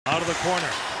Out of the corner.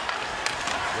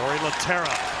 Rory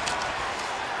Laterra.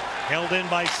 Held in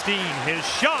by Steen. His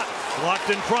shot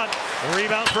blocked in front. The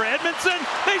rebound for Edmundson.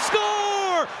 They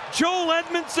score! Joel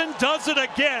Edmundson does it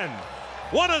again.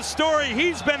 What a story.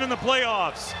 He's been in the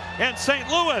playoffs. And St.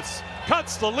 Louis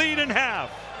cuts the lead in half.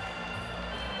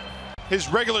 His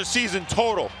regular season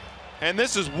total. And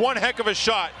this is one heck of a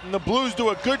shot. And the Blues do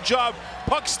a good job.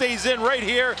 Puck stays in right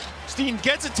here. Steen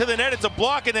gets it to the net. It's a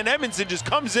block, and then Edmundson just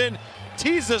comes in,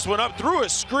 tees this one up through a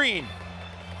screen.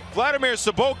 Vladimir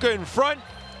Sobotka in front,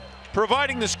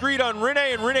 providing the screen on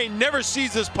Rinne, and Rinne never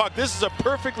sees this puck. This is a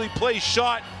perfectly placed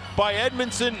shot by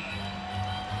Edmundson.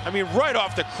 I mean, right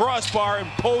off the crossbar and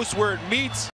post where it meets.